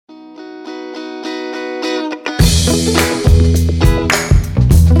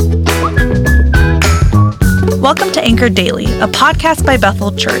Welcome to Anchor Daily, a podcast by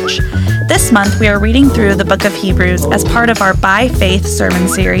Bethel Church. This month, we are reading through the book of Hebrews as part of our By Faith sermon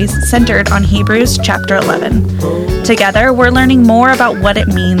series centered on Hebrews chapter 11. Together, we're learning more about what it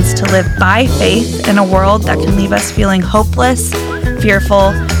means to live by faith in a world that can leave us feeling hopeless, fearful,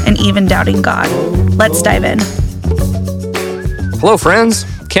 and even doubting God. Let's dive in. Hello, friends.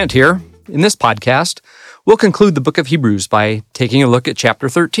 Kent here. In this podcast, we'll conclude the book of Hebrews by taking a look at chapter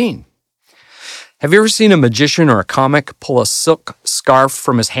 13. Have you ever seen a magician or a comic pull a silk scarf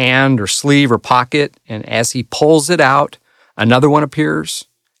from his hand or sleeve or pocket, and as he pulls it out, another one appears,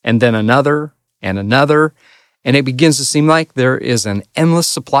 and then another, and it begins to seem like there is an endless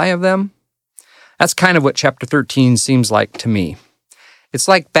supply of them? That's kind of what chapter 13 seems like to me. It's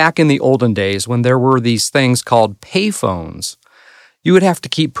like back in the olden days when there were these things called payphones. You would have to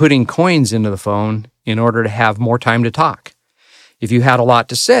keep putting coins into the phone in order to have more time to talk. If you had a lot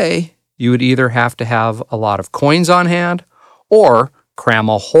to say, you would either have to have a lot of coins on hand or cram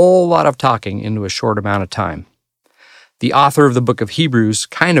a whole lot of talking into a short amount of time. The author of the book of Hebrews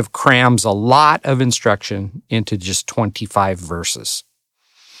kind of crams a lot of instruction into just 25 verses.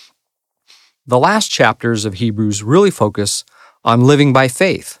 The last chapters of Hebrews really focus on living by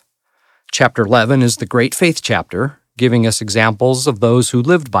faith. Chapter 11 is the great faith chapter, giving us examples of those who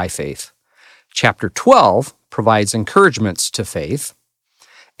lived by faith. Chapter 12 provides encouragements to faith.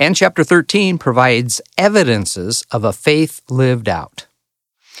 And chapter 13 provides evidences of a faith lived out.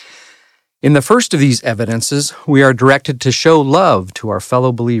 In the first of these evidences, we are directed to show love to our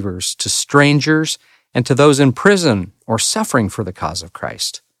fellow believers, to strangers, and to those in prison or suffering for the cause of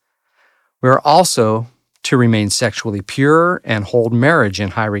Christ. We are also to remain sexually pure and hold marriage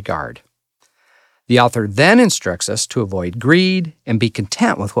in high regard. The author then instructs us to avoid greed and be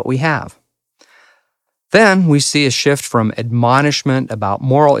content with what we have. Then we see a shift from admonishment about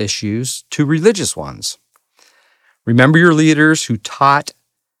moral issues to religious ones. Remember your leaders who taught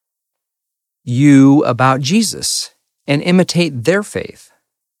you about Jesus and imitate their faith,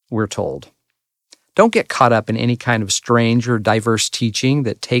 we're told. Don't get caught up in any kind of strange or diverse teaching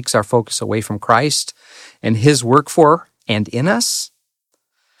that takes our focus away from Christ and His work for and in us.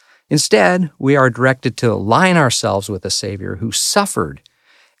 Instead, we are directed to align ourselves with a Savior who suffered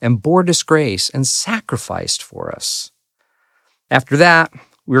and bore disgrace and sacrificed for us. After that,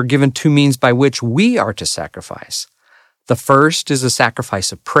 we are given two means by which we are to sacrifice. The first is a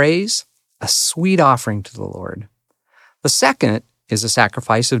sacrifice of praise, a sweet offering to the Lord. The second is a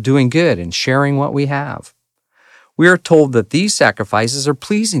sacrifice of doing good and sharing what we have. We are told that these sacrifices are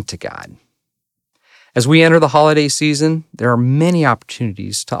pleasing to God. As we enter the holiday season, there are many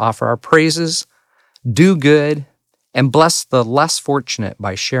opportunities to offer our praises, do good, and bless the less fortunate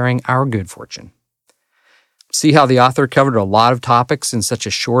by sharing our good fortune. See how the author covered a lot of topics in such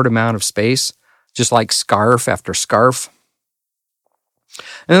a short amount of space, just like scarf after scarf?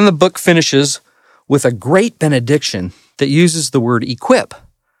 And then the book finishes with a great benediction that uses the word equip,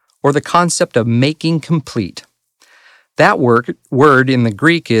 or the concept of making complete. That word in the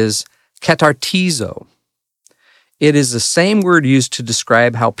Greek is katartizo. It is the same word used to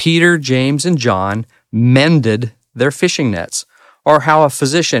describe how Peter, James, and John mended their fishing nets, or how a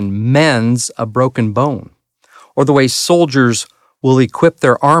physician mends a broken bone, or the way soldiers will equip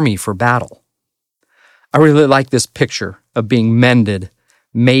their army for battle. I really like this picture of being mended,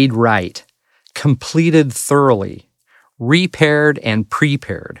 made right, completed thoroughly, repaired and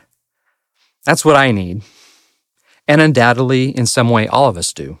prepared. That's what I need. And undoubtedly, in some way, all of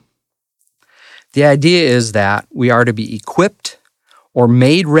us do. The idea is that we are to be equipped or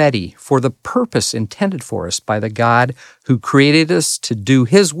made ready for the purpose intended for us by the God who created us to do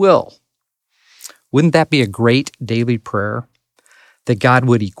His will. Wouldn't that be a great daily prayer? That God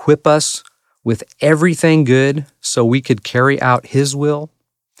would equip us with everything good so we could carry out His will?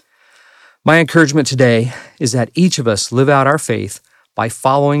 My encouragement today is that each of us live out our faith by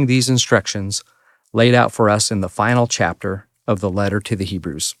following these instructions laid out for us in the final chapter of the letter to the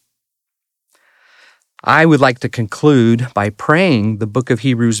Hebrews. I would like to conclude by praying the book of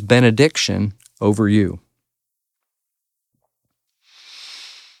Hebrews benediction over you.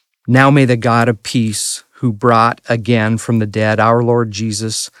 Now may the God of peace, who brought again from the dead our Lord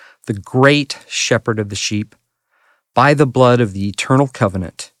Jesus, the great shepherd of the sheep, by the blood of the eternal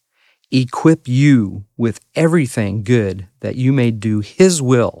covenant, equip you with everything good that you may do His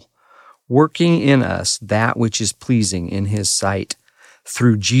will, working in us that which is pleasing in His sight,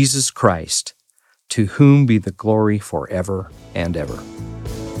 through Jesus Christ, to whom be the glory forever and ever.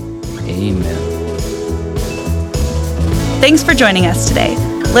 Amen. Thanks for joining us today.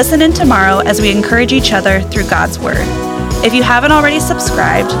 Listen in tomorrow as we encourage each other through God's Word. If you haven't already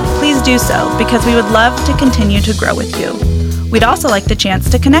subscribed, please do so because we would love to continue to grow with you. We'd also like the chance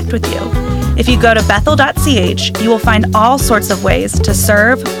to connect with you. If you go to bethel.ch, you will find all sorts of ways to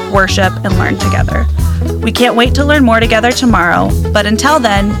serve, worship, and learn together. We can't wait to learn more together tomorrow, but until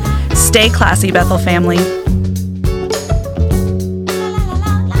then, stay classy, Bethel family.